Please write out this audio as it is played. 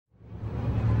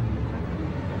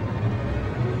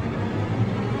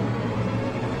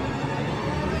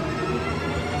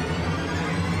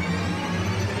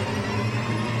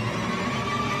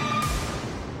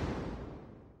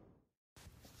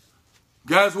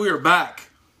Guys, we are back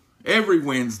every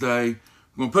Wednesday. I'm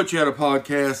going to put you out a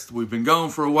podcast. We've been gone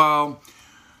for a while.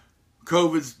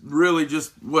 COVID's really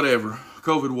just whatever.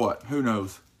 COVID what? Who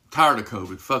knows? Tired of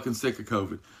COVID. Fucking sick of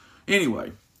COVID.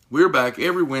 Anyway, we're back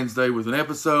every Wednesday with an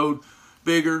episode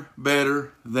bigger,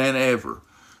 better than ever.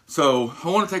 So I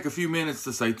want to take a few minutes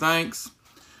to say thanks.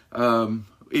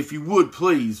 If you would,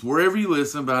 please, wherever you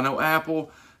listen, but I know Apple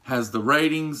has the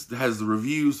ratings, has the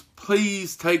reviews.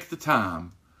 Please take the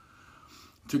time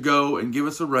to go and give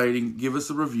us a rating, give us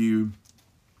a review.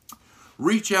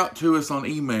 Reach out to us on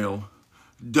email,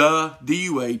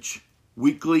 D-U-H,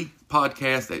 weekly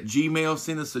podcast at Gmail.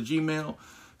 Send us a Gmail.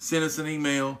 Send us an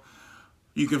email.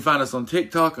 You can find us on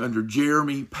TikTok under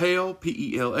Jeremy Pell,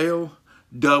 P-E-L-L,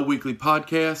 Weekly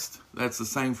Podcast. That's the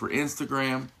same for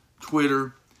Instagram,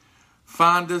 Twitter.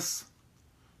 Find us.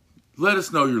 Let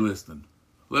us know you're listening.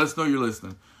 Let us know you're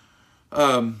listening.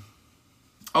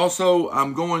 Also,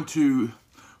 I'm going to,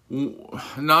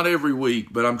 not every week,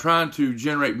 but I'm trying to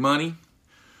generate money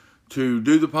to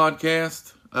do the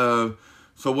podcast.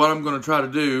 So what I'm going to try to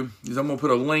do is I'm going to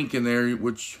put a link in there,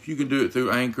 which you can do it through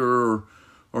Anchor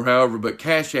or however, but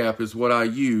Cash App is what I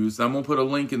use. I'm going to put a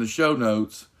link in the show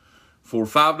notes for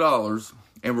 $5,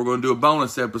 and we're going to do a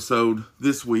bonus episode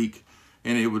this week,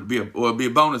 and it would be a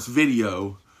bonus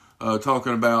video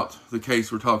talking about the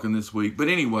case we're talking this week. But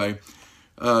anyway,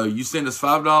 you send us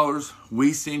 $5,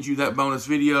 we send you that bonus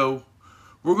video.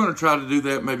 We're going to try to do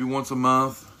that maybe once a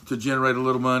month to generate a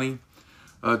little money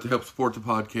to help support the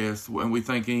podcast. And we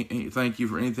thank you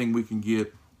for anything we can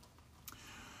get.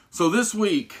 So this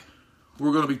week,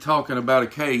 we're going to be talking about a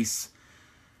case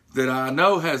that I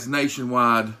know has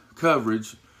nationwide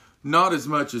coverage, not as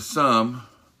much as some,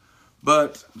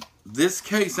 but this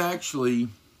case actually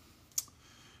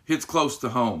hits close to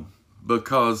home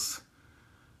because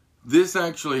this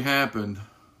actually happened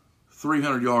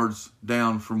 300 yards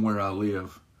down from where I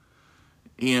live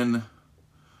in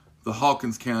the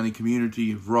Hawkins County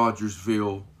community of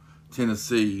Rogersville,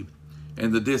 Tennessee,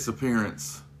 and the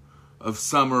disappearance of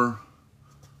Summer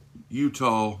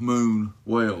Utah Moon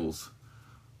Wells.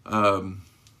 We're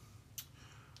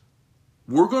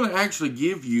going to actually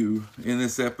give you in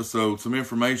this episode some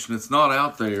information that's not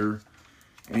out there,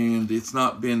 and it's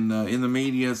not been in the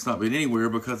media, it's not been anywhere,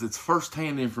 because it's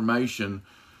firsthand information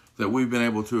that we've been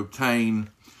able to obtain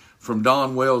from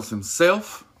Don Wells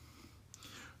himself,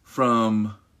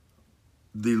 from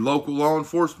the local law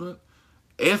enforcement,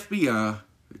 FBI,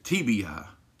 TBI,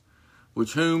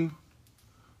 which whom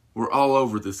were all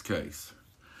over this case.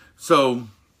 So,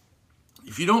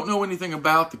 if you don't know anything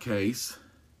about the case,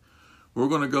 we're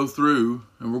going to go through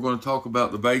and we're going to talk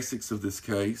about the basics of this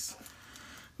case.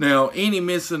 Now, any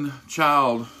missing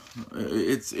child,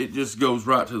 it just goes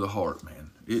right to the heart,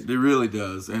 man. It really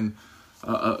does. And,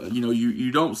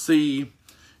 you don't see,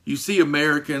 you see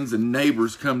Americans and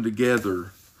neighbors come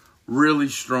together really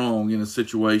strong in a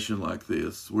situation like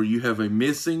this, where you have a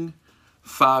missing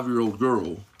 5-year-old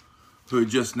girl who had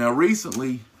just now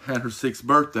recently had her 6th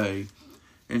birthday,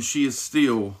 and she is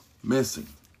still missing.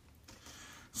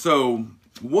 So,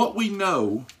 what we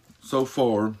know so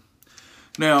far,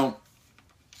 now,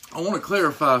 I want to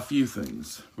clarify a few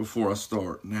things before I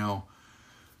start. Now,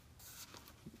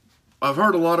 I've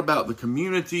heard a lot about the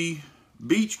community.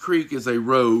 Beach Creek is a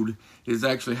road. It is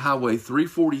actually Highway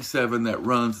 347 that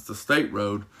runs, it's a state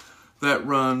road, that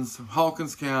runs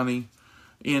Hawkins County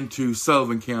into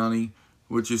Sullivan County,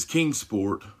 which is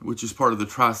Kingsport, which is part of the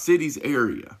Tri-Cities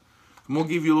area. I'm going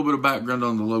to give you a little bit of background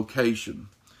on the location.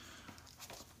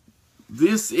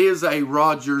 This is a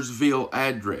Rogersville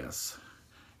address.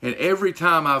 And every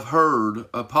time I've heard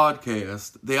a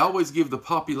podcast, they always give the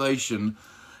population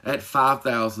at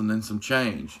 5,000 and some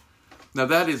change. Now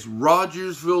that is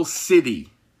Rogersville City,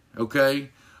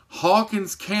 okay?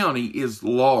 Hawkins County is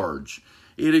large.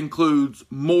 It includes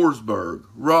Mooresburg,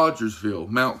 Rogersville,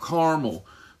 Mount Carmel,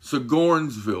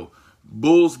 Sigornsville,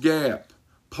 Bulls Gap,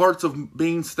 parts of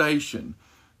Bean Station,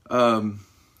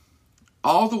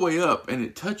 all the way up, and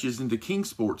it touches into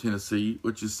Kingsport, Tennessee,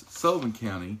 which is Sullivan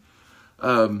County.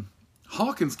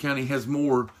 Hawkins County has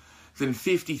more than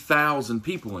 50,000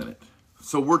 people in it.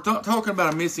 So we're talking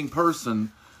about a missing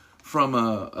person from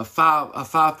a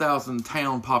 5,000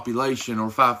 town population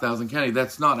or 5,000 county.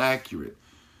 That's not accurate.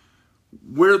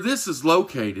 Where this is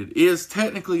located is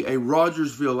technically a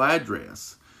Rogersville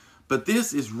address, but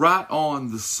this is right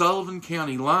on the Sullivan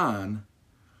County line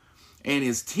and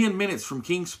is 10 minutes from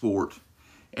Kingsport.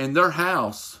 And their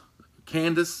house,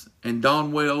 Candace and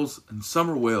Don Wells and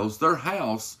Summer Wells, their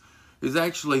house is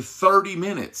actually 30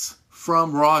 minutes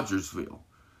from Rogersville.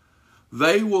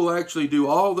 They will actually do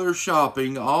all their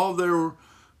shopping, all their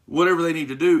whatever they need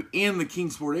to do in the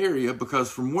Kingsport area, because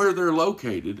from where they're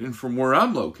located and from where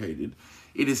I'm located,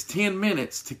 it is 10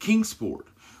 minutes to Kingsport,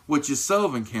 which is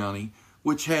Sullivan County,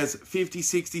 which has 50,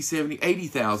 60, 70,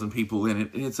 80,000 people in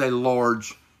it, and it's a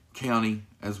large county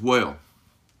as well.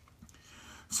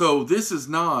 So this is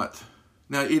not,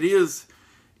 now it is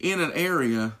in an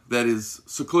area that is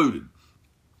secluded.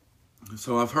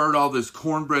 So I've heard all this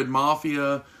cornbread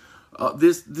mafia.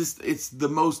 It's the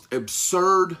most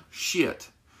absurd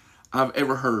shit I've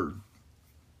ever heard.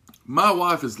 My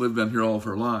wife has lived down here all of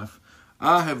her life.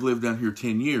 I have lived down here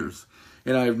 10 years,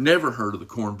 and I have never heard of the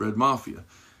cornbread mafia.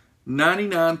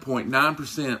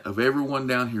 99.9% of everyone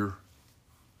down here,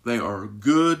 they are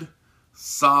good,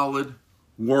 solid,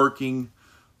 working,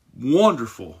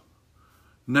 wonderful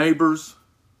neighbors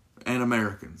and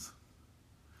Americans.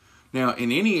 Now,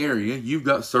 in any area, you've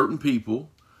got certain people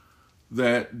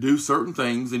that do certain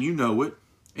things, and you know it.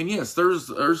 And yes, there's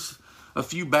a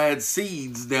few bad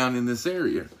seeds down in this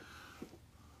area.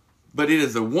 But it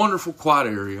is a wonderful, quiet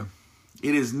area.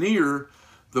 It is near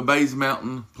the Bays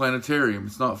Mountain Planetarium.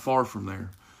 It's not far from there.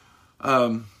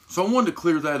 So I wanted to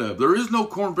clear that up. There is no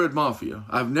cornbread mafia.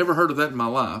 I've never heard of that in my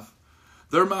life.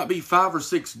 There might be 5 or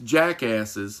 6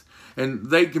 jackasses, and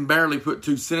they can barely put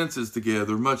 2 sentences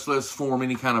together, much less form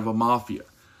any kind of a mafia.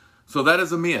 So that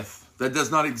is a myth. That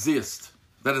does not exist.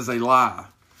 That is a lie.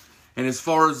 And as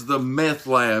far as the meth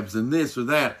labs and this or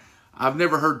that, I've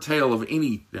never heard tell of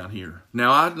any down here.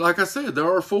 Now, like I said,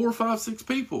 there are 4, 5, 6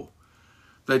 people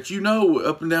that you know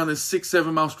up and down this 6,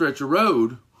 7 mile stretch of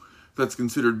road that's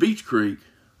considered Beach Creek.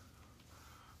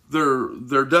 They're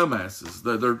dumbasses.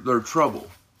 They're trouble.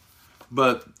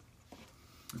 But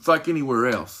it's like anywhere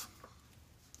else.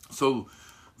 So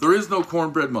there is no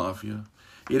cornbread mafia.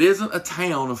 It isn't a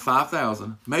town of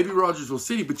 5,000, maybe Rogersville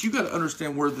City, but you got to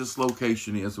understand where this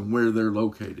location is and where they're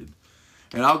located.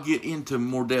 And I'll get into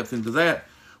more depth into that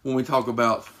when we talk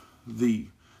about the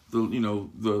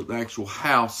actual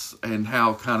house and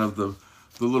how kind of the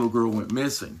little girl went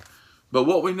missing. But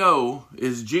what we know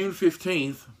is June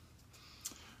 15th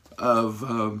of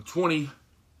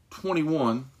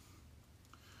 2021,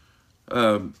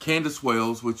 Candace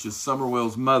Wells, which is Summer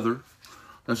Wells' mother.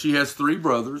 Now, she has 3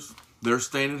 brothers. They're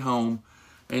staying at home.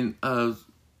 And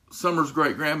Summer's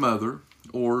great-grandmother,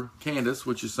 or Candace,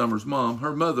 which is Summer's mom,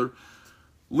 her mother,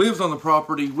 lives on the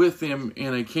property with them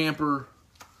in a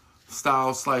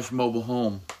camper-style / mobile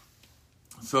home.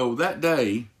 So that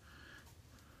day,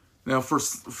 now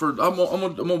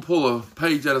I'm gonna pull a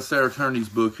page out of Sarah Turney's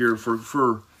book here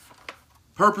for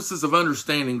purposes of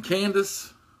understanding.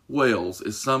 Candace Wells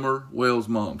is Summer Wells'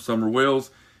 mom. Summer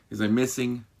Wells is a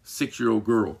missing 6-year-old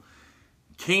girl.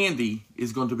 Candy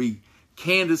is going to be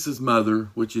Candace's mother,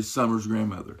 which is Summer's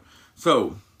grandmother.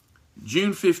 So,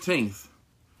 June 15th,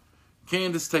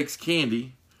 Candace takes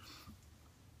Candy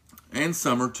and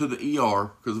Summer to the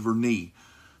ER because of her knee.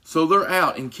 So they're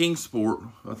out in Kingsport,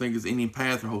 I think it's Indian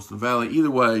Path or Holston Valley. Either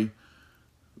way,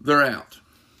 they're out.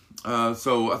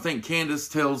 So I think Candace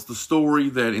tells the story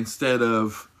that instead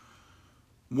of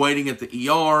waiting at the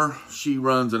ER, she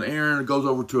runs an errand and goes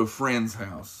over to a friend's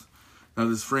house. Now,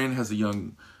 this friend has a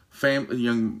young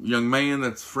man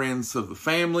that's friends of the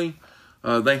family.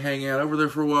 They hang out over there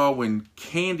for a while. When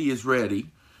Candy is ready,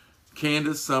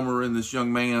 Candace, Summer, and this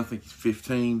young man, I think he's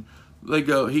 15, they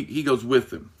go. He goes with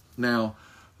them. Now,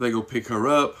 they go pick her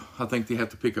up. I think they have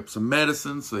to pick up some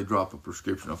medicine, so they drop a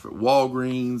prescription off at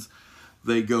Walgreens.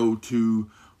 They go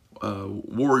to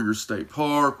Warrior State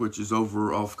Park, which is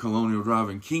over off Colonial Drive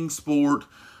in Kingsport.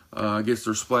 I guess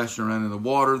they're splashing around in the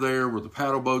water there where the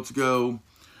paddle boats go.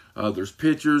 There's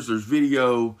pictures, there's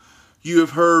video. You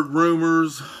have heard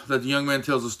rumors that the young man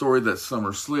tells a story that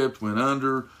Summer slipped, went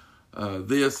under,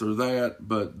 this or that,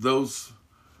 but those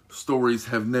stories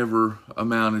have never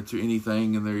amounted to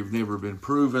anything, and they've never been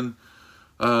proven.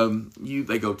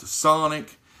 They go to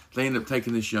Sonic. They end up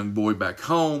taking this young boy back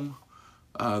home.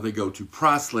 They go to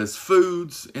Priceless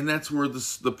Foods, and that's where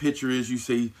the picture is. You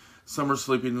see Summer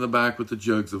sleeping in the back with the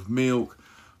jugs of milk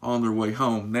on their way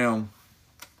home. Now,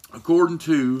 I'm going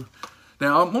to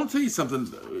tell you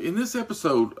something. In this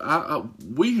episode,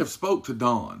 we have spoke to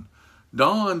Dawn.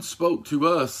 Dawn spoke to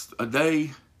us a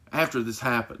day after this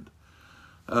happened.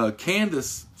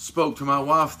 Candace spoke to my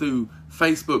wife through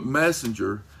Facebook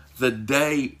Messenger the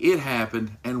day it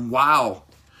happened, and while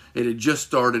it had just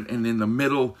started and in the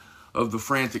middle of the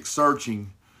frantic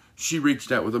searching, she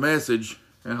reached out with a message,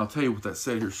 and I'll tell you what that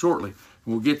said here shortly,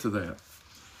 and we'll get to that.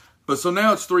 But so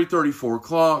now it's 3:30, 4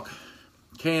 o'clock.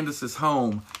 Candace is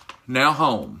home. Now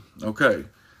home. Okay,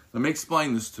 let me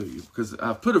explain this to you, because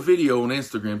I've put a video on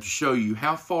Instagram to show you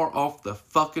how far off the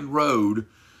fucking road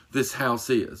this house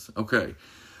is. Okay,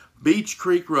 Beach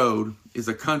Creek Road is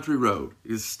a country road.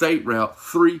 It is State Route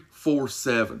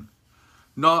 347.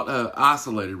 Not an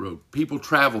isolated road. People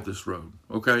travel this road,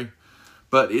 okay?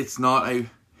 But it's not a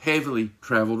heavily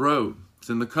traveled road. It's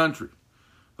in the country.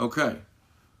 Okay.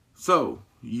 So,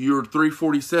 you're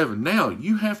 347. Now,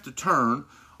 you have to turn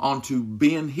onto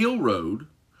Ben Hill Road,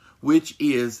 which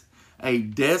is a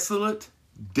desolate,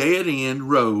 dead-end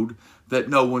road that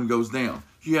no one goes down.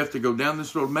 You have to go down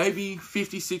this road maybe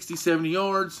 50, 60, 70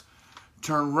 yards,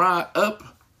 turn right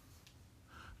up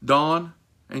Dawn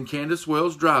and Candace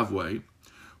Wells' driveway,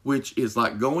 which is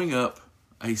like going up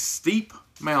a steep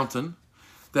mountain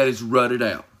that is rutted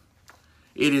out.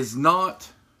 It is not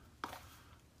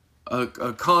a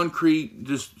concrete,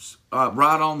 just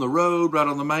right on the road, right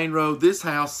on the main road. This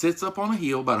house sits up on a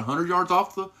hill about 100 yards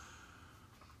off the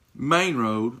main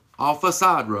road, off a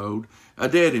side road, a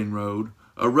dead-end road,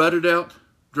 a rutted out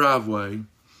driveway,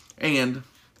 and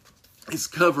it's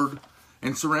covered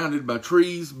and surrounded by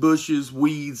trees, bushes,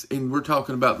 weeds, and we're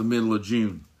talking about the middle of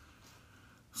June.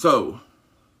 So,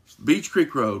 Beach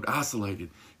Creek Road, isolated.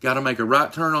 Got to make a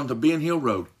right turn onto Ben Hill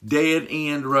Road,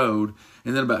 dead-end road,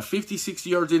 and then about 50, 60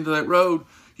 yards into that road,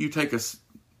 you take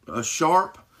a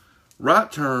sharp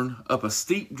right turn up a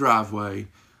steep driveway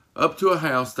up to a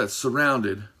house that's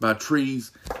surrounded by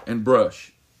trees and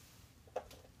brush.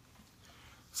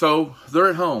 So, they're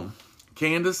at home.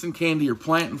 Candace and Candy are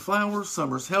planting flowers.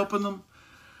 Summer's helping them.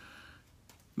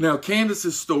 Now,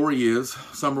 Candace's story is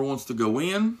Summer wants to go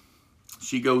in.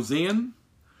 She goes in.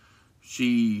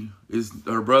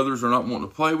 Her brothers are not wanting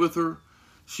to play with her.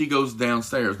 She goes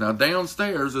downstairs. Now,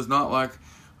 downstairs is not like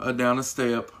down a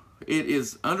step. It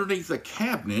is underneath a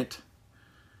cabinet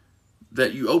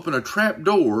that you open a trap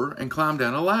door and climb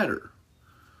down a ladder.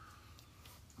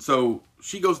 So,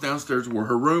 she goes downstairs where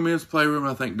her room is, playroom.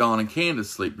 I think Dawn and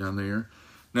Candace sleep down there.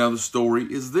 Now, the story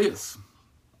is this.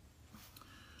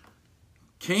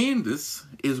 Candace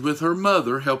is with her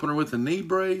mother, helping her with a knee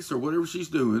brace or whatever she's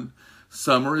doing.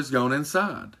 Summer is gone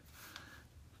inside.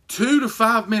 2 to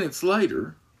 5 minutes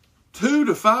later,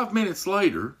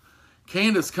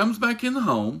 Candace comes back in the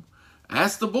home,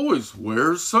 asks the boys,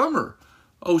 "Where's Summer?"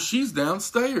 "Oh, she's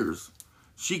downstairs."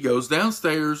 She goes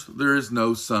downstairs. There is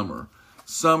no Summer.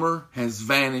 Summer has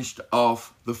vanished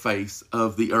off the face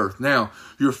of the earth. Now,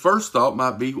 your first thought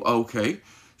might be, okay,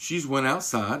 she's went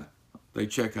outside. They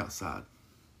check outside.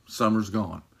 Summer's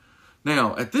gone.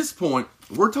 Now, at this point,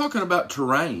 we're talking about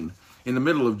terrain in the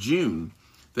middle of June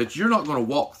that you're not going to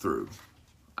walk through.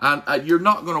 You're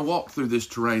not going to walk through this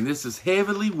terrain. This is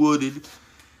heavily wooded,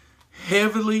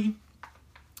 heavily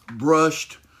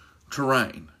brushed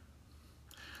terrain.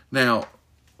 Now,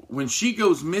 when she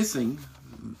goes missing,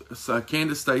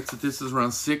 Candace states that this is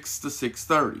around 6 to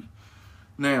 6:30.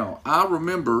 Now, I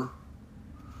remember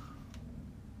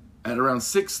at around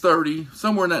 6:30,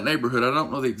 somewhere in that neighborhood, I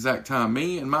don't know the exact time,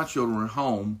 me and my children were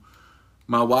home.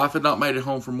 My wife had not made it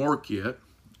home from work yet.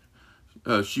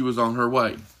 She was on her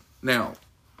way. Now,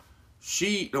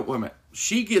 she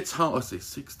gets home, let's see,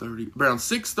 6:30, around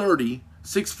 6:30,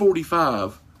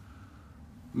 6:45,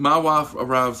 my wife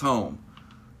arrives home.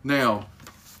 Now,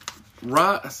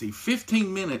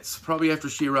 15 minutes probably after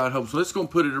she arrived home. So let's go and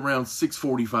put it around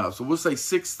 6:45. So we'll say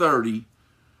 6:30,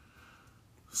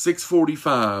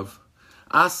 6:45.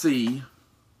 I see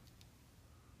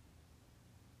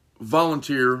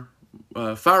volunteer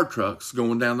fire trucks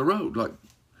going down the road,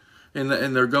 and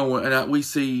they're going. And we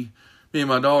see, me and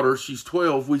my daughter, she's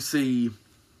 12. We see,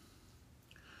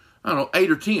 I don't know, 8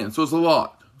 or 10. So it's a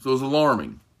lot. So it's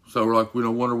alarming. So we're like, we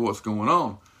don't wonder what's going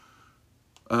on.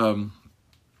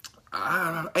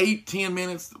 8, 10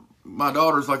 minutes, my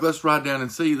daughter's like, let's ride down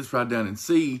and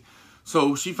see.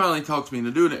 So she finally talks me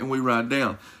into doing it, and we ride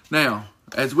down. Now,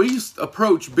 as we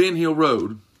approach Ben Hill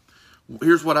Road,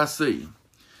 here's what I see.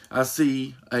 I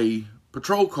see a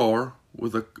patrol car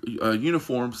with a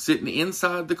uniform sitting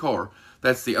inside the car.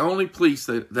 That's the only police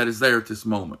that is there at this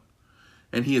moment.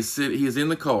 And he is in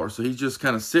the car, so he's just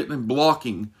kind of sitting and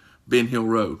blocking Ben Hill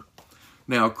Road.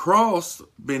 Now, across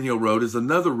Ben Hill Road is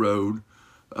another road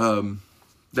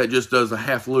that just does a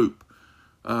half loop.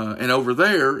 And over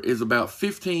there is about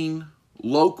 15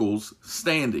 locals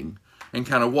standing and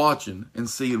kind of watching and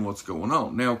seeing what's going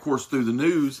on. Now, of course, through the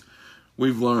news,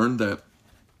 we've learned that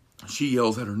she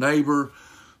yells at her neighbor.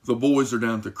 The boys are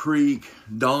down at the creek.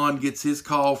 Don gets his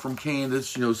call from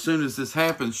Candace. As soon as this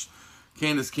happens,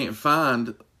 Candace can't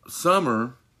find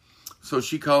Summer. So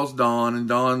she calls Don, and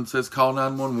Don says, call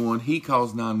 911. He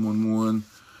calls 911.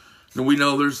 And we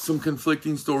know there's some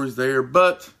conflicting stories there,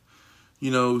 but,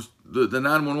 the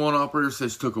 911 operator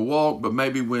says took a walk, but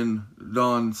maybe when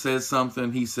Don says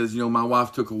something, he says, my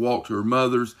wife took a walk to her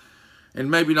mother's.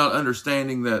 and maybe not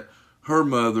understanding that her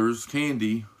mother's,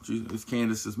 Candy, is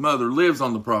Candace's mother, lives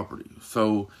on the property.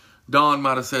 So Dawn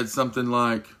might have said something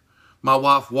like, my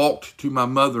wife walked to my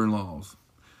mother-in-law's.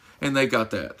 And they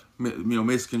got that,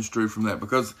 misconstrued from that.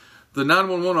 Because the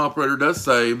 911 operator does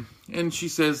say, and she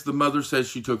says, the mother says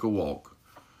she took a walk.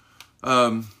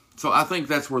 So I think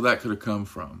that's where that could have come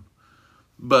from.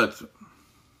 But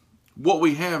what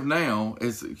we have now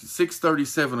is 6:30,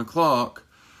 7 o'clock.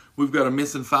 We've got a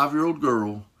missing 5-year-old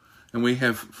girl. And we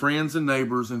have friends and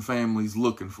neighbors and families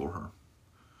looking for her.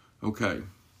 Okay.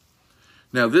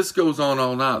 Now, this goes on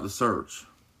all night, the search.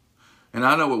 And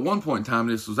I know at one point in time,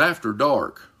 this was after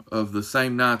dark of the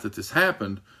same night that this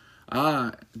happened.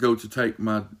 I go to take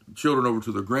my children over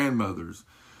to their grandmother's.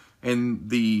 And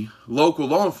the local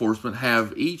law enforcement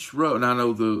have each road, and I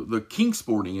know the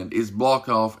Kingsport end is blocked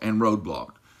off and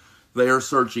roadblocked. They are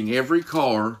searching every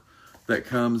car that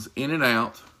comes in and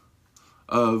out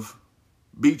of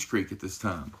Beach Creek at this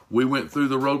time. We went through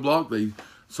the roadblock. They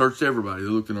searched everybody. They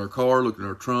looked in our car, looked in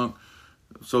our trunk.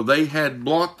 So they had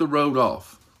blocked the road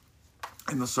off,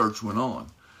 and the search went on.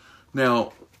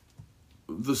 Now,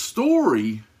 the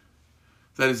story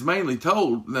that is mainly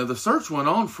told, now the search went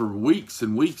on for weeks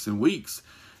and weeks and weeks.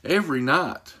 Every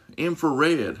night,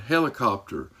 infrared,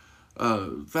 helicopter,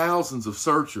 thousands of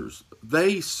searchers.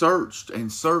 They searched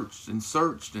and searched and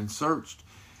searched and searched,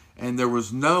 and there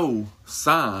was no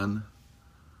sign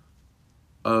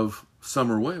of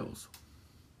Summer Wells.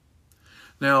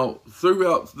 Now,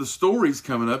 throughout the stories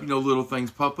coming up, little things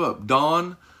pop up.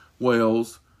 Don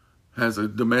Wells has a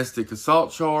domestic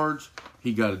assault charge.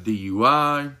 He got a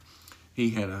DUI.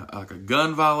 He had a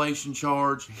gun violation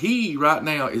charge. He, right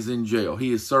now, is in jail.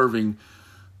 He is serving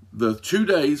the 2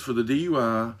 days for the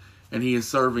DUI, and he is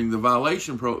serving the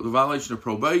violation of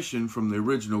probation from the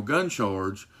original gun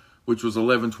charge, which was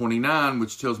 1129,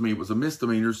 which tells me it was a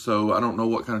misdemeanor, so I don't know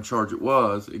what kind of charge it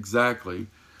was exactly,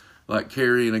 like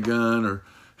carrying a gun or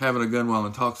having a gun while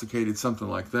intoxicated, something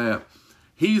like that.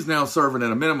 He's now serving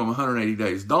at a minimum 180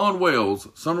 days. Don Wells,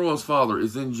 Summer Wells' father,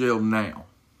 is in jail now.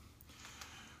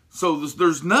 So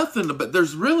there's nothing, but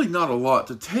there's really not a lot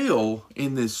to tell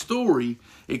in this story,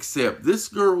 except this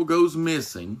girl goes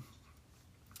missing.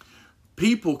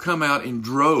 People come out in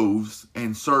droves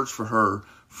and search for her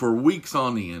for weeks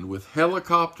on end with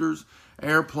helicopters,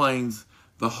 airplanes,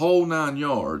 the whole 9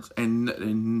 yards,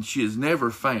 and she is never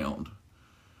found.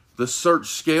 The search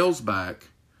scales back.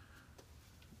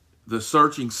 The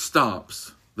searching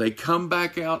stops. They come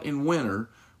back out in winter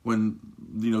when,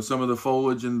 some of the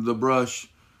foliage and the brush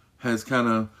has kind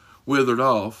of withered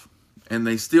off, and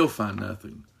they still find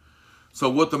nothing. So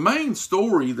what the main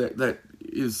story that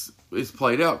is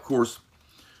played out, of course,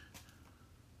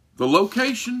 the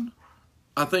location,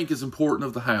 I think, is important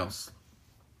of the house.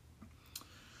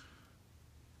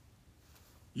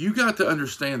 You got to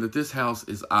understand that this house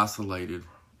is isolated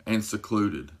and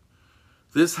secluded.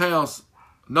 This house,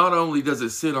 not only does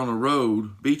it sit on a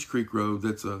road, Beach Creek Road,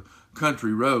 that's a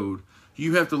country road,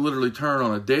 you have to literally turn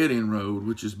on a dead-end road,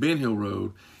 which is Ben Hill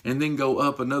Road, and then go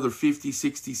up another 50,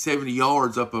 60, 70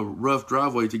 yards up a rough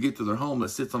driveway to get to their home that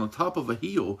sits on the top of a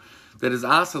hill that is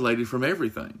isolated from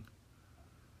everything.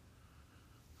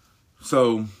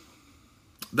 So,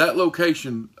 that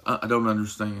location, I don't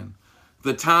understand.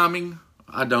 The timing,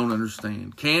 I don't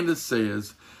understand. Candace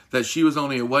says that she was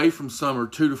only away from Summer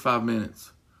 2 to 5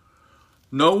 minutes.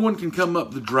 No one can come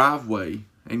up the driveway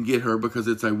and get her because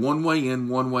it's a one-way in,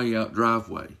 one-way out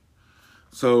driveway.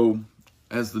 So,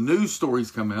 as the news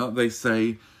stories come out, they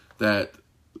say that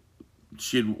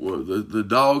the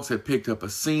dogs had picked up a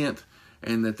scent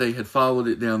and that they had followed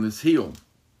it down this hill.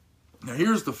 Now,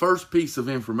 here's the first piece of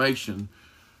information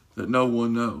that no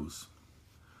one knows.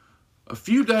 A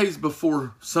few days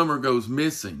before Summer goes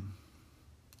missing,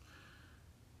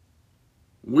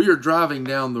 we are driving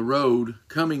down the road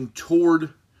coming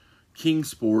toward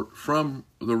Kingsport from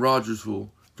the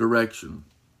Rogersville direction.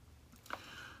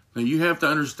 Now, you have to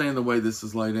understand the way this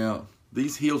is laid out.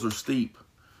 These hills are steep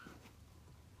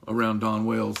around Don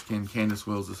Wells and Candace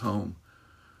Wells' home.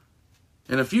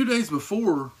 And a few days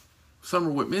before Summer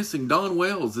went missing, Don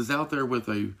Wells is out there with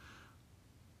a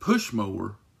push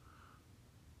mower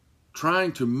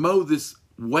trying to mow this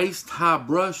waist-high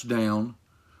brush down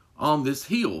on this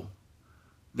hill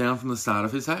down from the side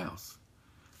of his house.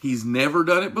 He's never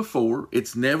done it before.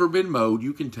 It's never been mowed,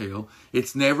 you can tell.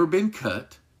 It's never been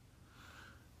cut.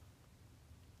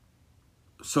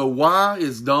 So why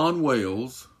is Don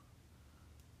Wells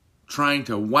trying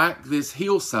to whack this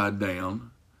hillside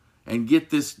down and get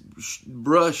this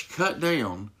brush cut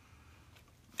down?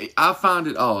 I find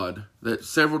it odd that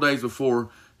several days before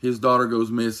his daughter goes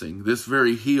missing, this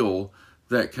very hill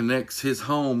that connects his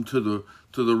home to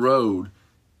the road,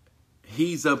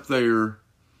 he's up there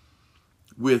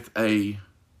with a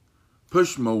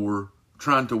push mower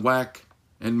trying to whack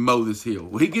and mow this hill.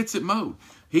 Well, he gets it mowed.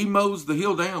 He mows the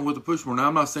hill down with a push mower. Now,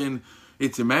 I'm not saying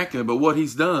it's immaculate, but what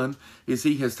he's done is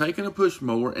he has taken a push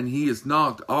mower and he has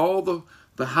knocked all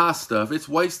the high stuff. It's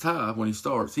waist high when he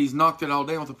starts. He's knocked it all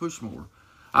down with a push mower.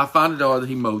 I find it odd that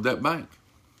he mowed that bank.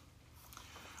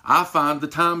 I find the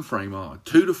time frame odd,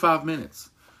 2 to 5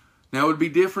 minutes. Now, it would be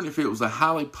different if it was a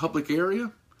highly public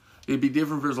area. It'd be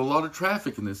different if there's a lot of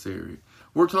traffic in this area.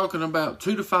 We're talking about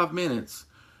 2 to 5 minutes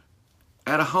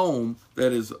at a home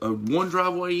that is one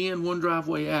driveway in, one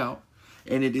driveway out,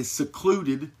 and it is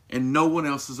secluded and no one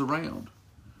else is around.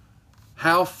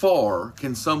 How far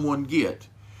can someone get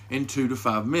in 2 to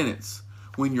 5 minutes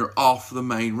when you're off the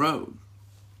main road?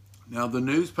 Now, the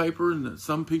newspaper and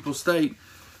some people state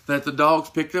that the dogs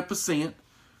picked up a scent,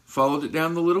 followed it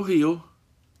down the little hill.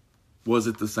 Was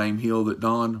it the same hill that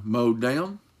Don mowed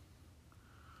down?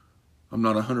 I'm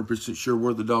not 100% sure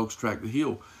where the dogs tracked the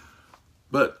hill.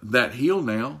 But that hill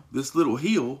now, this little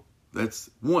hill that's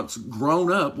once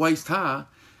grown up waist high,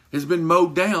 has been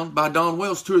mowed down by Don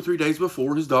Wells 2 or 3 days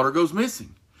before his daughter goes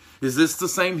missing. Is this the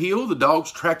same hill the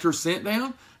dogs tracked her scent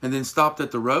down and then stopped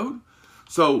at the road?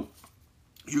 So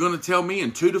you're going to tell me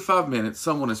in 2 to 5 minutes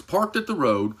someone has parked at the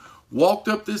road, walked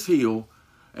up this hill,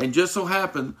 and just so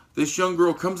happened this young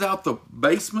girl comes out the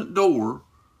basement door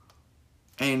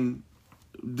and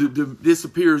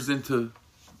disappears into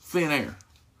thin air.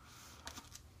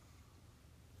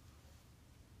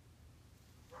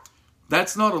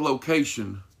 That's not a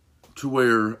location to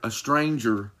where a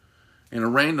stranger and a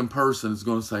random person is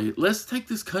going to say, let's take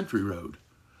this country road.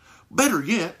 Better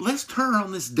yet, let's turn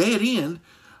on this dead end,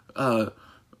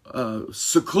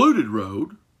 secluded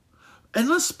road, and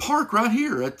let's park right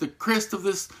here at the crest of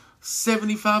this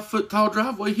 75-foot tall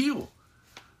driveway hill.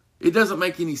 It doesn't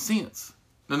make any sense.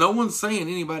 Now, no one's saying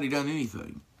anybody done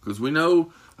anything, because we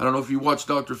know, I don't know if you watched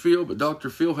Dr. Phil, but Dr.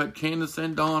 Phil had Candace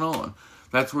and Dawn on.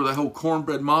 That's where the whole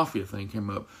cornbread mafia thing came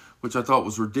up, which I thought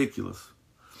was ridiculous.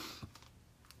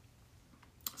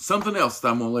 Something else that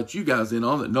I'm going to let you guys in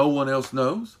on that no one else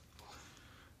knows.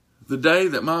 The day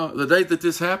that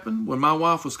this happened, when my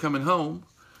wife was coming home,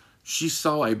 she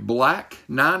saw a black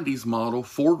 90s model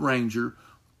Ford Ranger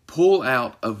pull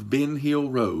out of Ben Hill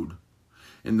Road.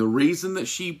 And the reason that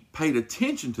she paid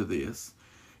attention to this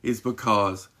is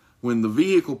because when the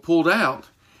vehicle pulled out,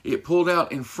 it pulled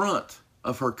out in front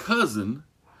of her cousin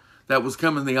that was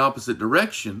coming the opposite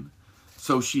direction.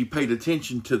 So she paid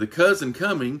attention to the cousin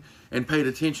coming and paid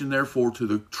attention, therefore, to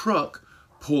the truck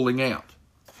pulling out.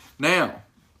 Now,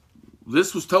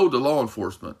 this was told to law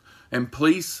enforcement, and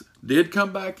police did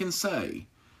come back and say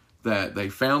that they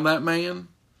found that man,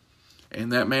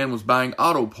 and that man was buying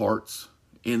auto parts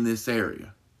in this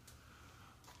area.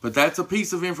 But that's a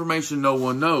piece of information no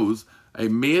one knows. A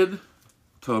mid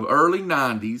to early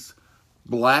 90s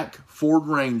black Ford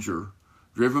Ranger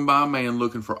driven by a man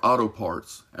looking for auto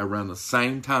parts around the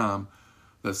same time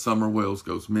that Summer Wells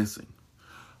goes missing.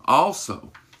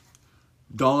 Also,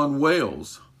 Don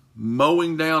Wells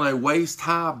mowing down a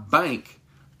waist-high bank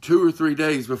 2 or 3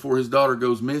 days before his daughter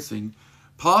goes missing,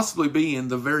 possibly being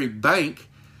the very bank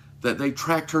that they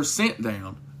tracked her scent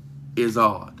down, is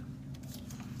odd.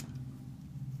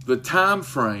 The time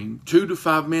frame, 2 to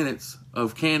 5 minutes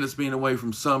of Candace being away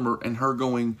from Summer and her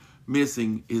going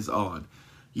missing, is odd.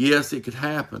 Yes, it could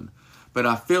happen, but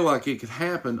I feel like it could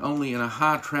happen only in a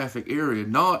high traffic area,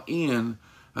 not in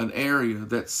an area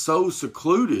that's so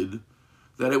secluded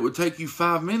that it would take you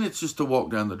 5 minutes just to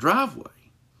walk down the driveway.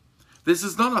 This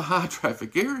is not a high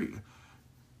traffic area.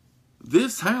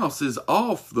 This house is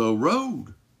off the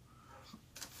road.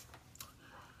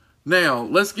 Now,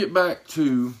 let's get back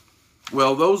to,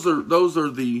 well, those are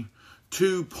the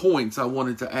 2 points I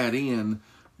wanted to add in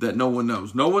that no one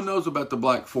knows. No one knows about the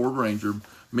black Ford Ranger,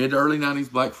 mid to early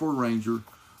 90s black Ford Ranger.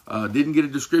 Didn't get a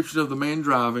description of the man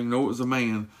driving. No, it was a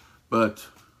man. But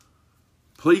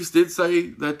police did say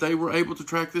that they were able to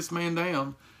track this man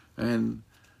down, and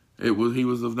he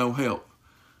was of no help.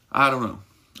 I don't know.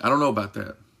 I don't know about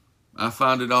that. I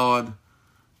find it odd.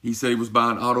 He said he was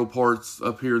buying auto parts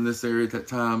up here in this area at that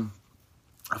time.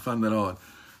 I find that odd.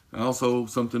 Also,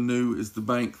 something new is the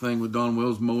bank thing with Don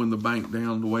Wells mowing the bank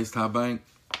down, the waist-high bank.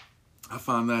 I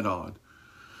find that odd.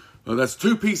 That's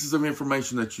 2 pieces of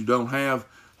information that you don't have,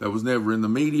 that was never in the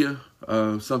media,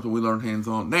 something we learned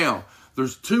hands-on. Now,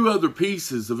 there's 2 other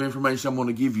pieces of information I'm going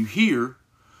to give you here,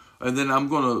 and then I'm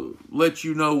going to let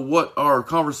you know what our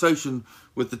conversation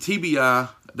with the TBI,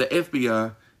 the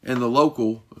FBI, and the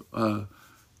local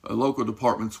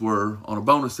departments were on a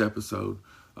bonus episode.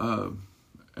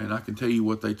 and I can tell you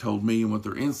what they told me and what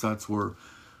their insights were.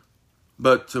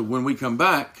 But when we come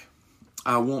back,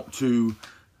 I want to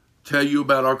tell you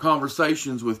about our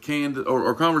conversations with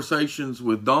our conversations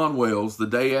with Don Wells the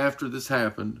day after this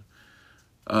happened.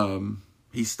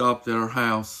 He stopped at our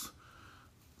house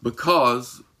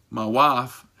because my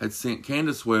wife had sent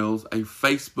Candace Wells a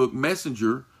Facebook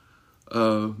Messenger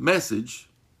message.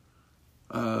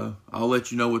 I'll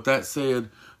let you know what that said,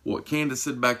 what Candace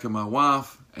said back to my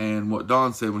wife, and what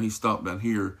Don said when he stopped down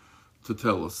here to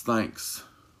tell us thanks.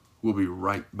 We'll be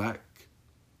right back.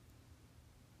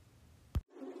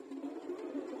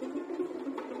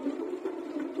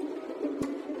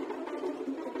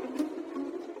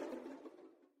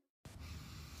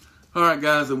 All right,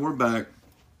 guys, and we're back.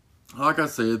 Like I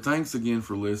said, thanks again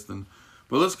for listening.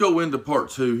 But let's go into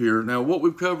part 2 here. Now, what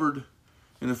we've covered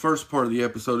in the first part of the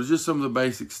episode is just some of the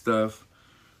basic stuff.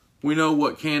 We know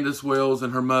what Candace Wells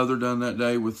and her mother done that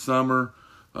day with Summer.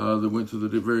 They went to the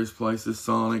various places,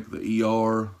 Sonic, the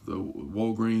ER, the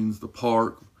Walgreens, the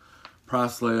park,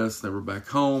 Priceless. They were back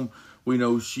home. We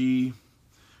know she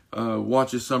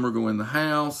watches Summer go in the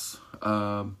house.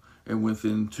 And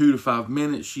within 2 to 5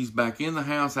 minutes, she's back in the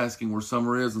house asking where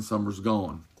Summer is, and Summer's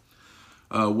gone.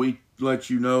 We let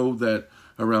you know that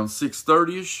around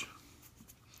 6:30ish,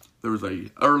 there was a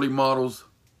early models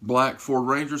black Ford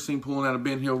Ranger seen pulling out of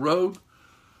Ben Hill Road.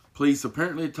 Police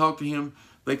apparently talked to him.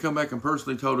 They come back and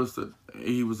personally told us that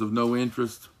he was of no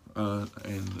interest,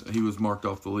 and he was marked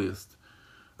off the list.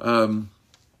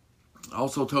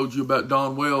 Also told you about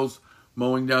Don Wells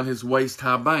mowing down his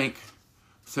waist-high bank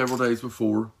several days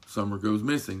before Summer goes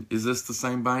missing. Is this the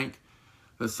same bank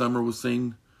that Summer was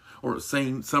seen, or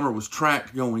Summer was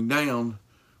tracked going down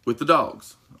with the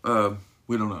dogs?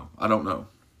 We don't know. I don't know.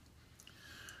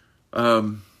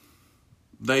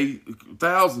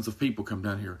 Thousands of people come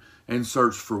down here and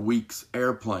search for weeks,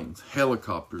 airplanes,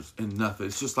 helicopters, and nothing.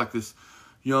 It's just like this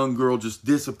young girl just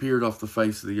disappeared off the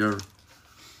face of the earth.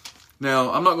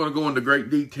 Now, I'm not going to go into great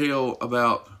detail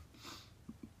about,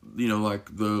 like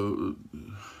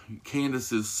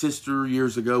Candace's sister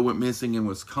years ago went missing in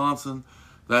Wisconsin.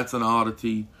 That's an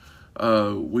oddity.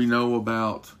 We know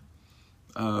about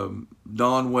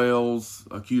Don Wells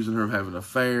accusing her of having an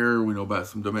affair. We know about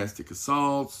some domestic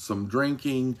assaults, some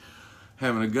drinking,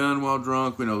 having a gun while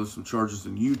drunk. We know there's some charges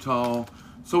in Utah.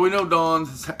 So we know Don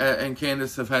and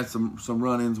Candace have had some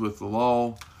run-ins with the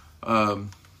law. I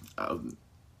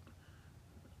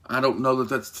don't know that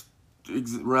that's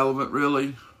relevant,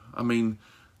 really. I mean,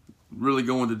 really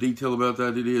go into detail about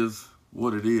that. It is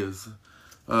what it is.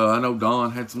 I know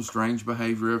Don had some strange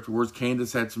behavior afterwards.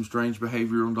 Candace had some strange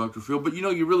behavior on Dr. Phil. But,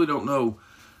 you really don't know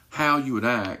how you would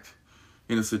act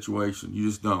in a situation. You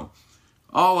just don't.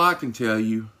 All I can tell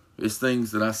you is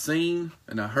things that I seen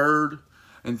and I heard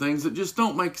and things that just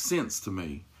don't make sense to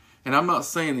me. And I'm not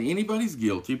saying that anybody's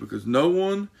guilty because no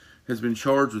one has been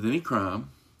charged with any crime.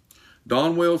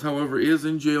 Don Wells, however, is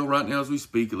in jail right now as we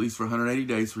speak, at least for 180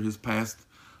 days for his past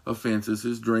offenses,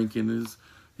 his drinking,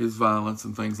 his violence,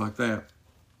 and things like that.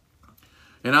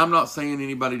 And I'm not saying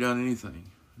anybody done anything.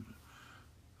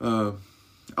 I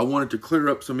wanted to clear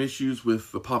up some issues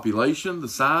with the population, the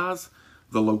size,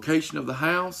 the location of the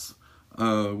house.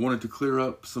 Wanted to clear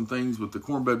up some things with the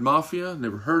Cornbread Mafia.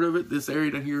 Never heard of it. This area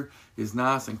down here is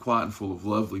nice and quiet and full of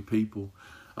lovely people.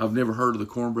 I've never heard of the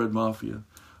Cornbread Mafia.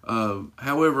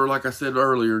 However, like I said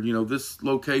earlier, this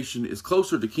location is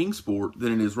closer to Kingsport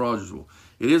than it is Rogersville.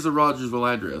 It is a Rogersville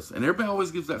address. And everybody always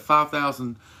gives that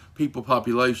 5,000 people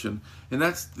population. And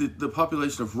that's the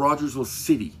population of Rogersville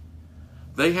City.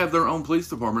 They have their own police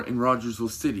department in Rogersville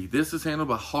City. This is handled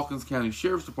by Hawkins County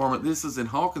Sheriff's Department. This is in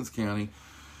Hawkins County,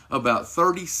 about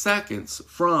 30 seconds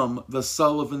from the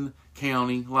Sullivan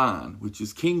County line, which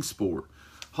is Kingsport.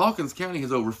 Hawkins County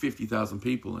has over 50,000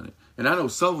 people in it. And I know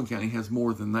Sullivan County has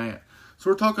more than that. So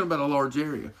we're talking about a large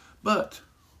area. But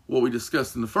what we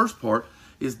discussed in the first part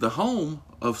is the home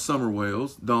of Summer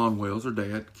Wells, Don Wells, her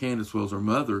dad, Candace Wells, her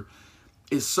mother,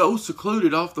 is so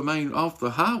secluded off the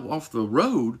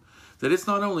road that it's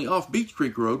not only off Beach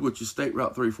Creek Road, which is State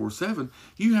Route 347,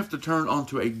 you have to turn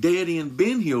onto a dead-end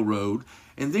Ben Hill Road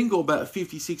and then go about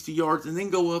 50, 60 yards and then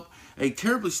go up a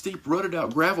terribly steep,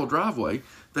 rutted-out gravel driveway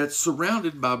that's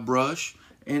surrounded by brush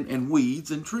and weeds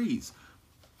and trees.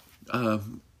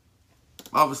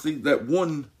 Obviously, that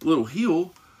one little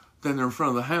hill down there in front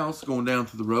of the house going down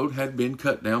to the road had been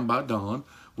cut down by Don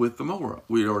with the mower.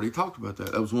 We had already talked about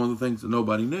that. That was one of the things that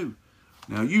nobody knew.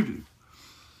 Now you do.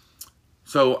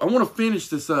 So I want to finish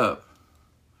this up,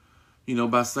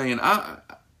 by saying I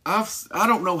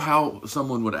don't know how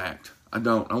someone would act. I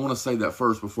don't. I want to say that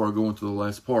first before I go into the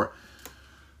last part.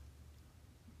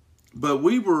 But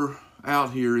we were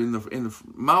out here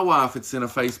my wife had sent a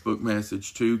Facebook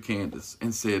message to Candace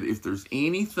and said, if there's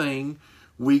anything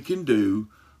we can do,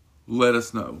 let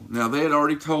us know. Now, they had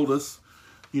already told us,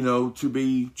 to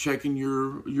be checking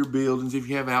your buildings, if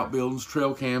you have outbuildings,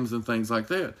 trail cams, and things like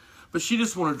that. But she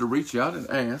just wanted to reach out and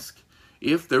ask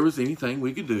if there was anything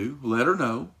we could do. Let her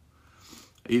know.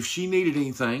 If she needed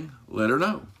anything, let her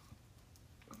know.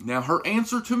 Now, her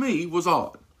answer to me was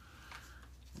odd.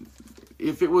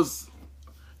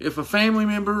 If a family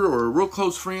member or a real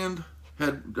close friend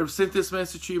had sent this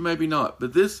message to you, maybe not.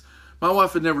 But my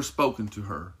wife had never spoken to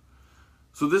her.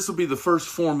 So this will be the first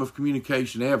form of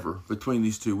communication ever between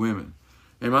these two women.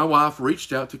 And my wife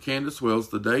reached out to Candace Wells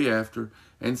the day after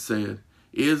and said,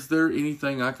 is there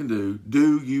anything I can do?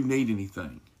 Do you need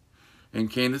anything?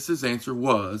 And Candace's answer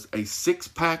was a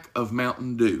 6-pack of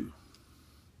Mountain Dew.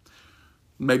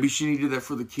 Maybe she needed that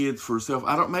for the kids, for herself.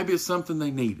 Maybe it's something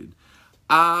they needed.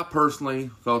 I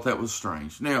personally thought that was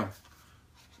strange. Now,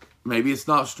 maybe it's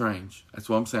not strange. That's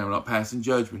what I'm saying. I'm not passing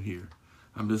judgment here.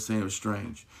 I'm just saying it was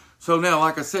strange. So now,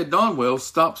 like I said, Don Wells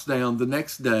stops down the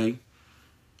next day.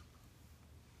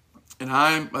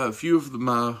 And a few of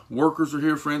my workers are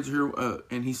here, friends are here,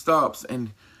 and he stops.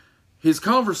 And his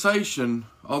conversation,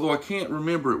 although I can't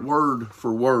remember it word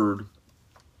for word,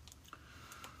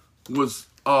 was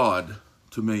odd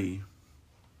to me.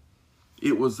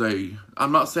 It was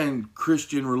I'm not saying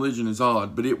Christian religion is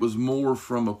odd, but it was more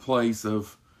from a place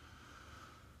of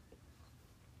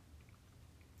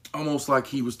almost like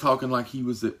he was talking like he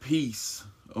was at peace,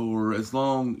 or as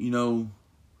long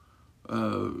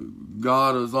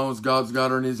as God's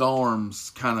got her in his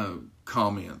arms kind of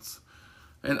comments.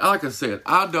 And like I said,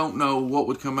 I don't know what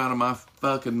would come out of my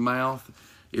fucking mouth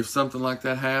if something like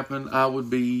that happened. I would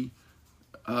be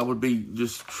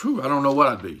just, I don't know what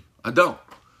I'd be. I don't.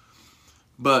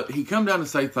 But he come down to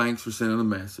say thanks for sending a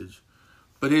message.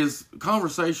 But his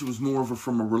conversation was more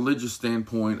from a religious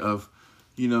standpoint of,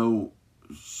 if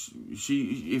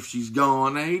she's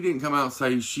gone. Now, he didn't come out and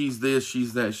say she's this,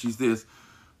 she's that, she's this.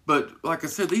 But like I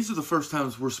said, these are the first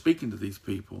times we're speaking to these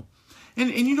people. And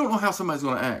you don't know how somebody's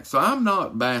going to act. So I'm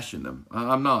not bashing them.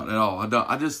 I'm not at all.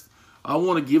 I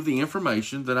want to give the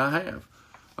information that I have.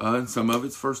 And some of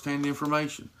it's firsthand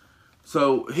information.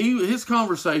 So his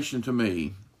conversation to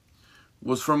me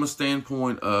was from a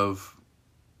standpoint of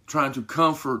trying to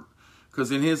comfort, because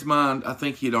in his mind, I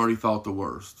think he had already thought the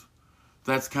worst.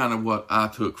 That's kind of what I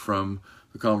took from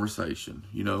the conversation.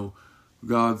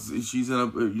 She's in a,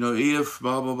 if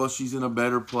blah, blah, blah, she's in a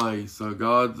better place.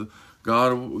 God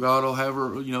will have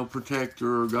her, protect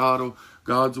her, or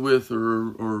God's with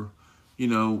her, or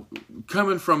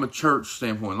coming from a church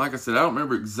standpoint. Like I said, I don't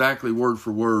remember exactly word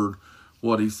for word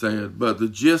what he said, but the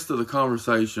gist of the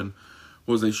conversation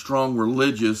was a strong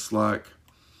religious,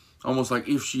 almost like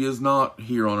if she is not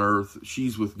here on earth,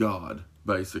 she's with God,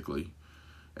 basically.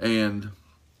 And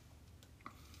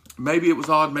maybe it was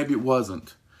odd, maybe it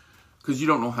wasn't, because you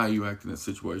don't know how you act in that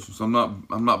situation. So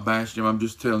I'm not bashing him. I'm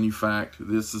just telling you fact.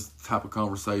 This is the type of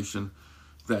conversation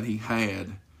that he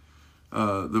had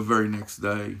the very next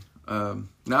day. Now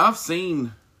I've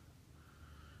seen,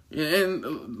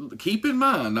 and keep in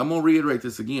mind, I'm going to reiterate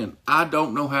this again. I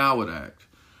don't know how I would act,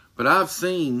 but I've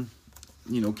seen,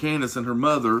 Candace and her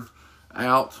mother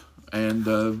out, and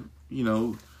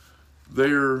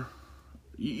they're.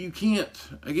 You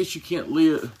can't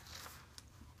live.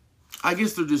 I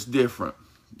guess they're just different.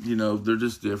 They're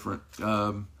just different.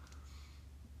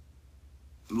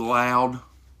 Loud,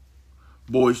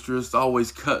 boisterous,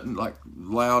 always cutting,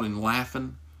 loud and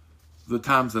laughing. The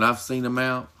times that I've seen them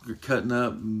out, they're cutting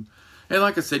up. And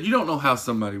like I said, you don't know how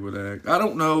somebody would act. I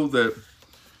don't know that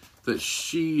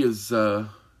she is,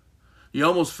 you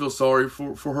almost feel sorry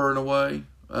for her in a way.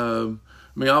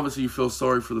 Obviously you feel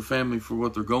sorry for the family for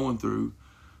what they're going through.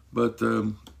 But,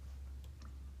 to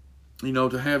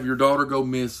have your daughter go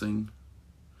missing,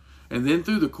 and then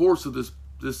through the course of this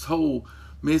whole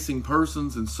missing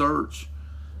persons and search,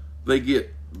 they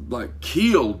get,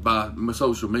 killed by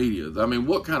social media.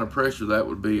 What kind of pressure that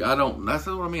would be? That's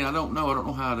what I mean. I don't know. I don't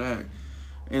know how to act.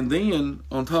 And then,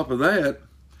 on top of that,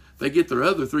 they get their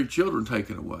other 3 children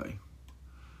taken away.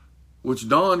 Which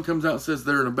Dawn comes out and says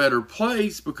they're in a better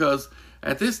place because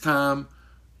at this time,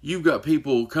 you've got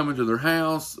people coming to their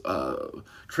house,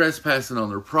 trespassing on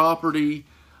their property.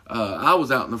 I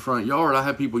was out in the front yard. I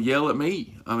had people yell at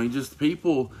me. Just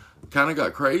people kind of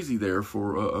got crazy there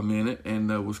for a minute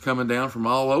and was coming down from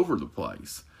all over the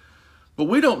place. But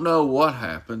we don't know what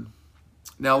happened.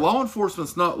 Now, law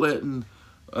enforcement's not letting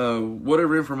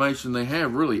whatever information they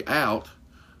have really out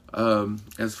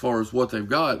as far as what they've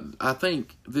got. I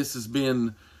think this has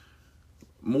been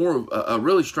more of a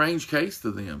really strange case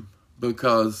to them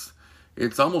because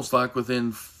it's almost like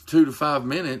within 2 to 5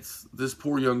 minutes, this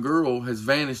poor young girl has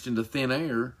vanished into thin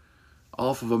air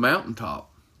off of a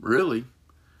mountaintop, really.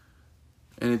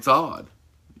 And it's odd.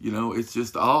 You know, it's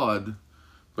just odd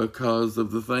because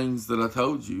of the things that I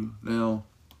told you. Now,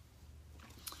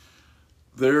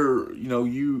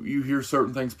 you hear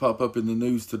certain things pop up in the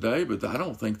news today, but I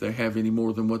don't think they have any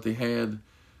more than what they had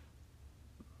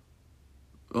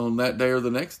on that day or the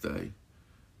next day.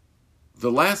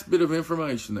 The last bit of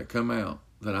information that come out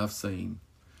that I've seen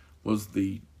was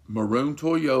the maroon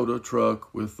Toyota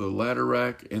truck with the ladder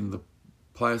rack and the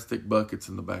plastic buckets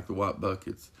in the back, the white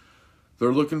buckets.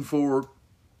 They're looking for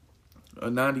a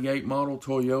 98 model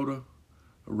Toyota,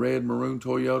 a red maroon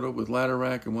Toyota with ladder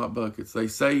rack and white buckets. They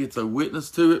say it's a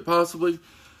witness to it, possibly,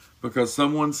 because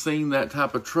someone's seen that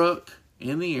type of truck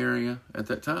in the area at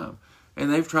that time.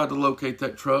 And they've tried to locate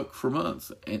that truck for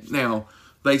months. And now,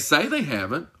 they say they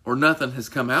haven't, or nothing has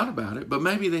come out about it, but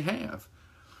maybe they have.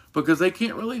 Because they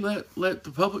can't really let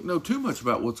the public know too much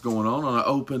about what's going on an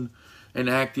open and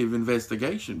active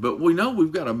investigation. But we know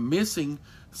we've got a missing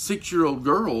 6-year-old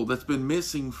girl that's been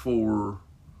missing for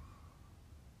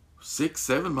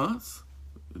 6-7 months.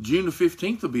 June the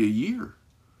 15th will be a year.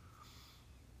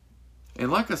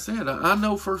 And like I said, I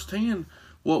know firsthand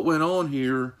what went on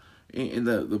here. And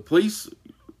the police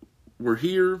were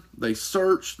here. They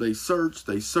searched.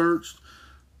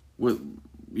 With,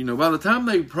 by the time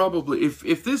they probably,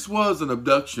 if this was an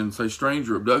abduction, say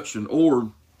stranger abduction,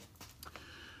 or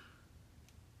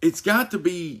it's got to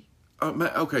be,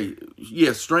 okay,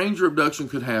 yes, stranger abduction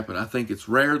could happen. I think it's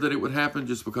rare that it would happen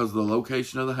just because of the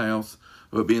location of the house,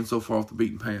 of it being so far off the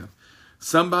beaten path.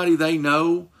 Somebody they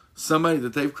know, somebody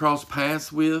that they've crossed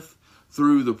paths with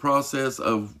through the process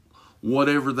of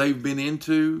whatever they've been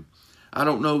into. I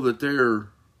don't know that they're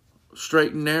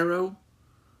straight and narrow.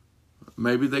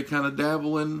 Maybe they kind of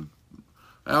dabble in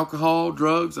alcohol,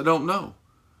 drugs. I don't know.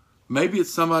 Maybe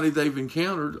it's somebody they've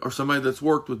encountered or somebody that's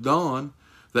worked with Dawn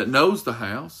that knows the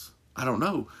house. I don't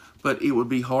know. But it would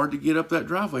be hard to get up that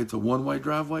driveway. It's a one-way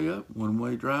driveway up,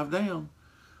 one-way drive down.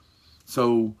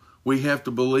 So we have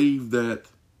to believe that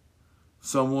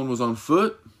someone was on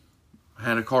foot,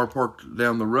 had a car parked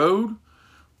down the road.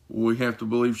 We have to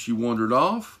believe she wandered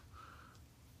off.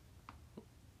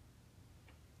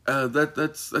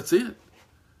 That's it.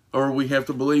 Or we have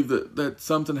to believe that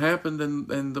something happened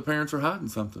and the parents are hiding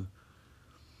something.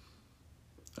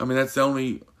 I mean, that's the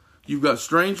only... You've got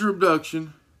stranger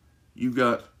abduction, you've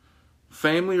got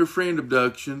family or friend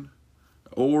abduction,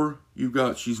 or you've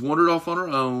got she's wandered off on her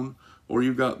own, or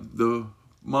you've got the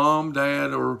mom,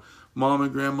 dad, or mom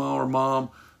and grandma, or mom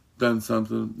done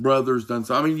something, brothers done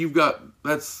something. I mean, you've got...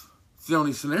 That's the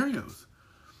only scenarios.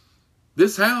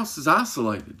 This house is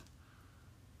isolated.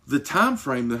 The time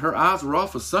frame that her eyes were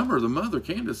off of Summer, the mother,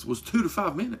 Candace, was 2 to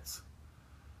 5 minutes.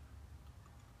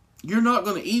 You're not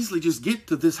going to easily just get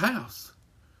to this house.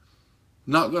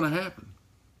 Not going to happen.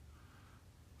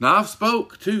 Now, I've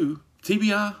spoke to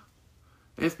TBI,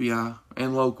 FBI,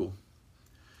 and local.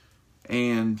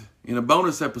 And in a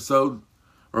bonus episode,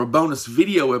 or a bonus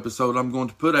video episode I'm going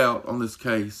to put out on this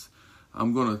case,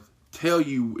 I'm going to tell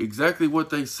you exactly what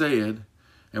they said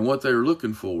and what they were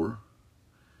looking for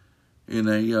in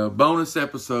a bonus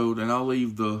episode, and I'll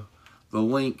leave the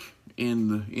link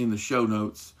in the show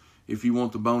notes. If you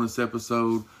want the bonus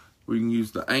episode, we can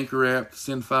use the Anchor app to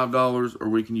send $5, or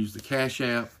we can use the Cash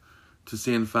app to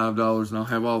send $5, and I'll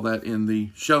have all that in the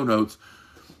show notes.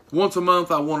 Once a month,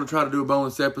 I want to try to do a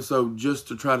bonus episode just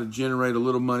to try to generate a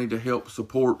little money to help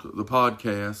support the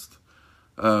podcast.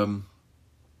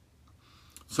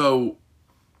 So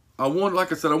I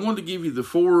wanted to give you the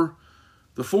four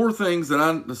things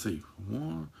that let's see.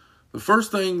 The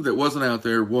first thing that wasn't out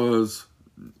there was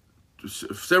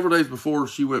several days before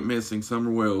she went missing,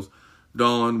 Summer Wells,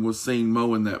 Dawn was seen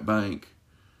mowing that bank.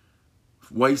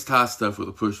 Waist high stuff with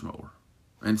a push mower.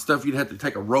 And stuff you'd have to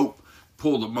take a rope,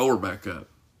 pull the mower back up.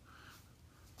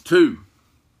 2,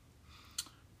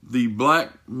 the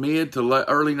black mid to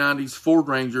early 90s Ford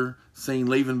Ranger seen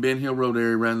leaving Ben Hill Road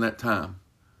area around that time.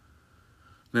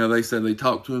 Now, they said they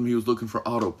talked to him. He was looking for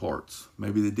auto parts.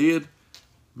 Maybe they did.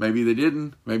 Maybe they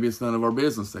didn't. Maybe it's none of our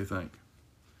business, they think.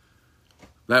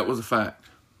 That was a fact.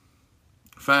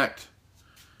 Fact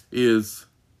is,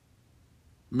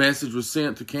 message was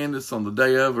sent to Candace on the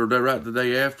day of, or right the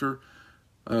day after,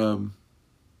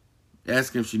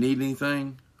 asking if she needed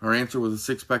anything. Her answer was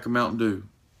a 6-pack of Mountain Dew.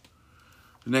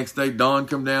 The next day, Dawn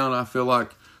come down. I feel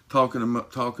like talking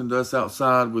to us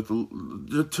outside with,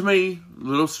 to me, a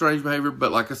little strange behavior.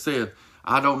 But like I said,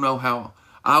 I don't know how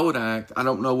I would act. I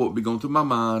don't know what would be going through my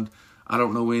mind. I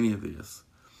don't know any of this.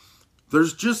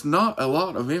 there's just not a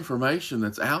lot of information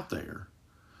that's out there.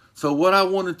 So what I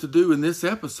wanted to do in this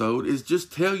episode is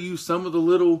just tell you some of the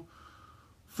little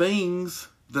things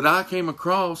that I came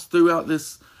across throughout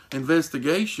this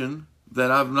investigation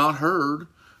that I've not heard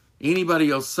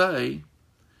anybody else say,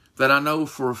 that I know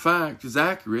for a fact is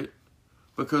accurate,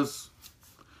 because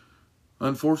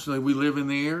unfortunately we live in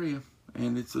the area,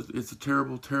 and it's a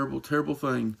terrible, terrible, terrible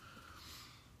thing.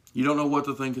 You don't know what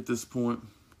to think at this point.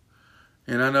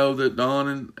 And I know that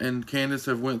Dawn and Candace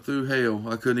have went through hell.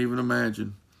 I couldn't even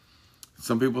imagine.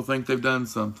 Some people think they've done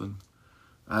something.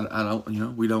 I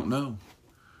don't, we don't know.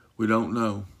 We don't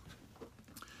know.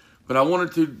 But I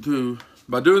wanted to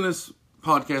by doing this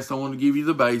podcast, I wanted to give you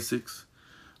the basics.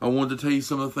 I wanted to tell you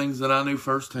some of the things that I knew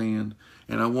firsthand.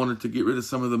 And I wanted to get rid of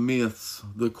some of the myths,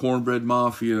 the cornbread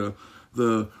mafia,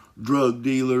 the drug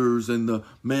dealers, and the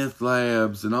meth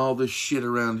labs, and all this shit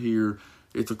around here.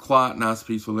 It's a quiet, nice,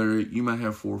 peaceful area. You might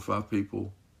have 4 or 5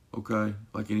 people, okay,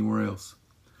 like anywhere else.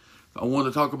 I want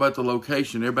to talk about the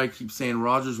location. Everybody keeps saying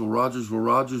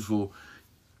Rogersville.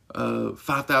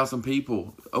 5,000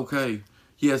 people. Okay,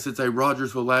 yes, it's a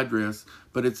Rogersville address,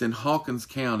 but it's in Hawkins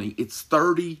County. It's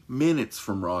 30 minutes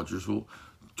from Rogersville,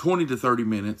 20 to 30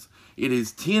 minutes. It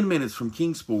is 10 minutes from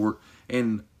Kingsport,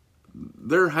 and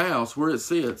their house, where it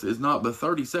sits, is not but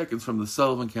 30 seconds from the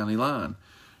Sullivan County line.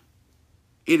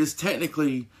 It is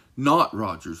technically not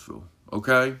Rogersville,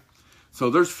 okay? So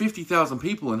there's 50,000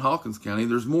 people in Hawkins County.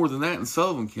 There's more than that in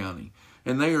Sullivan County.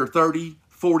 And they are 30,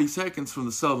 40 seconds from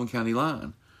the Sullivan County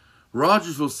line.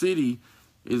 Rogersville City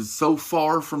is so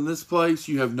far from this place,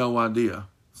 you have no idea.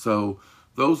 So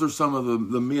those are some of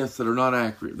the myths that are not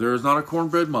accurate. There is not a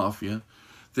cornbread mafia.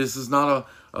 This is not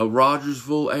a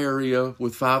Rogersville area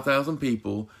with 5,000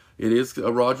 people. It is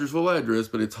a Rogersville address,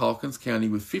 but it's Hawkins County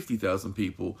with 50,000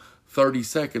 people, 30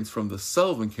 seconds from the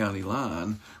Sullivan County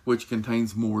line, which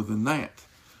contains more than that.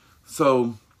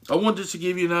 So I wanted just to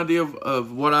give you an idea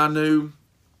of what I knew.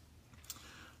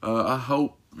 I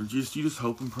hope, you just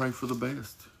hope and pray for the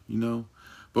best, But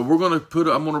I'm going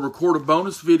to record a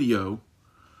bonus video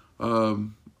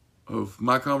of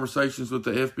my conversations with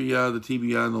the FBI, the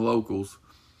TBI, and the locals.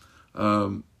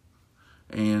 And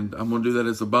I'm going to do that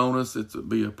as a bonus. It'll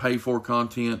be a pay-for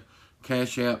content.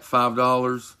 Cash App,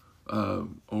 $5.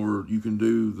 Or you can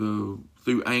do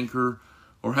through Anchor,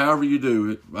 or however you do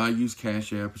it. I use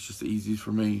Cash App. It's just the easiest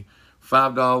for me.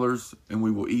 $5, and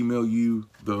we will email you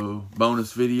the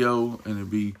bonus video, and it'll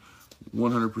be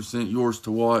 100% yours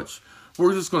to watch.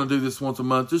 We're just going to do this once a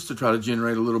month just to try to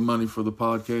generate a little money for the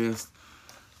podcast.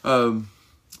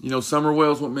 Summer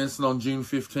Wells went missing on June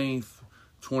 15th,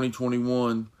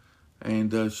 2021,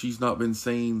 and she's not been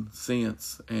seen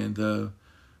since. And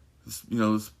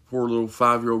this poor little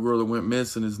 5-year-old girl that went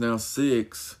missing is now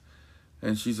 6,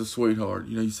 and she's a sweetheart.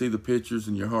 You see the pictures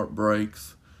and your heart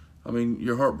breaks. I mean,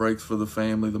 your heart breaks for the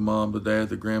family, the mom, the dad,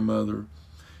 the grandmother.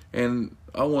 And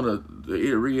I want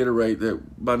to reiterate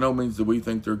that by no means do we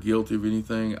think they're guilty of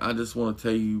anything. I just want to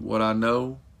tell you what I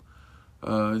know.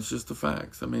 It's just the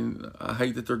facts. I mean, I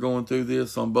hate that they're going through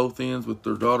this on both ends with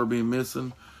their daughter being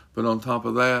missing, but on top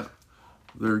of that,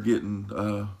 they're getting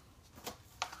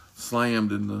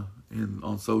slammed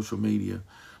on social media.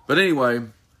 But anyway,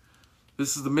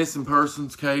 this is the missing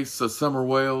persons case. Summer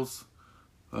Wells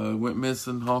went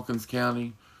missing, Hawkins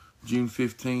County, June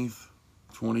 15th,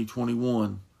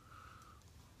 2021.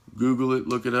 Google it,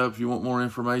 look it up if you want more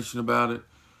information about it.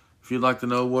 If you'd like to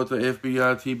know what the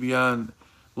FBI, TBI, and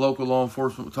local law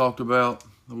enforcement we talked about,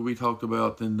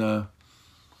 then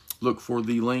look for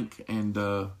the link and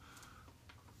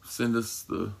send us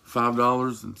the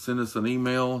 $5 and send us an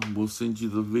email, and we'll send you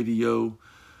the video.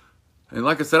 And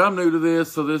like I said, I'm new to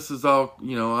this, so this is all,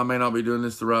 I may not be doing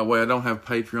this the right way. I don't have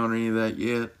Patreon or any of that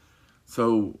yet.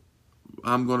 So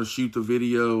I'm going to shoot the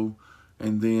video,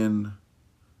 and then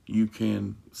you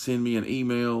can send me an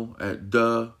email at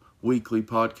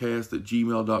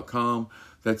duhweeklypodcast@gmail.com.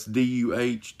 That's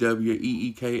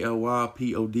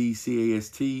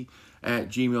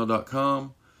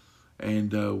duhweeklypodcast@gmail.com.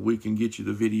 And we can get you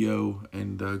the video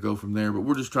and go from there. But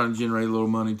we're just trying to generate a little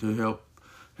money to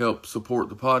help support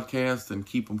the podcast and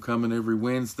keep them coming every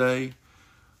Wednesday.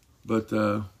 But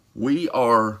we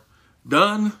are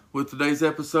done with today's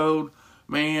episode.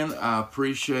 Man, I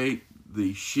appreciate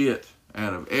the shit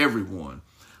out of everyone.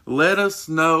 Let us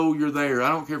know you're there. I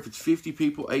don't care if it's 50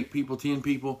 people, 8 people, 10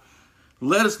 people.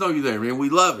 Let us know you're there, man. We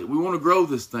love it. We want to grow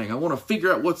this thing. I want to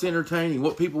figure out what's entertaining,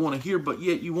 what people want to hear, but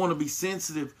yet you want to be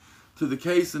sensitive to the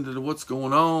case and to what's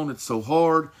going on. It's so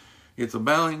hard. It's a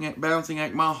balancing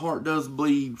act. My heart does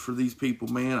bleed for these people,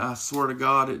 man. I swear to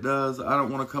God it does. I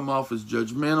don't want to come off as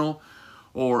judgmental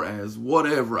or as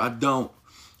whatever. I don't.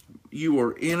 you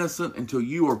are innocent until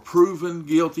you are proven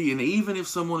guilty. And even if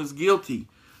someone is guilty,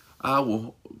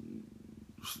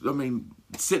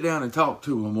 sit down and talk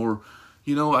to them. Or,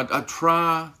 I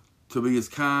try to be as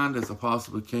kind as I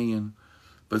possibly can.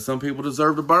 But some people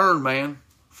deserve to burn, man.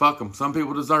 Fuck them. Some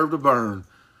people deserve to burn.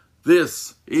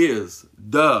 This is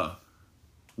the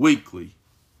Weekly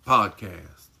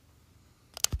Podcast.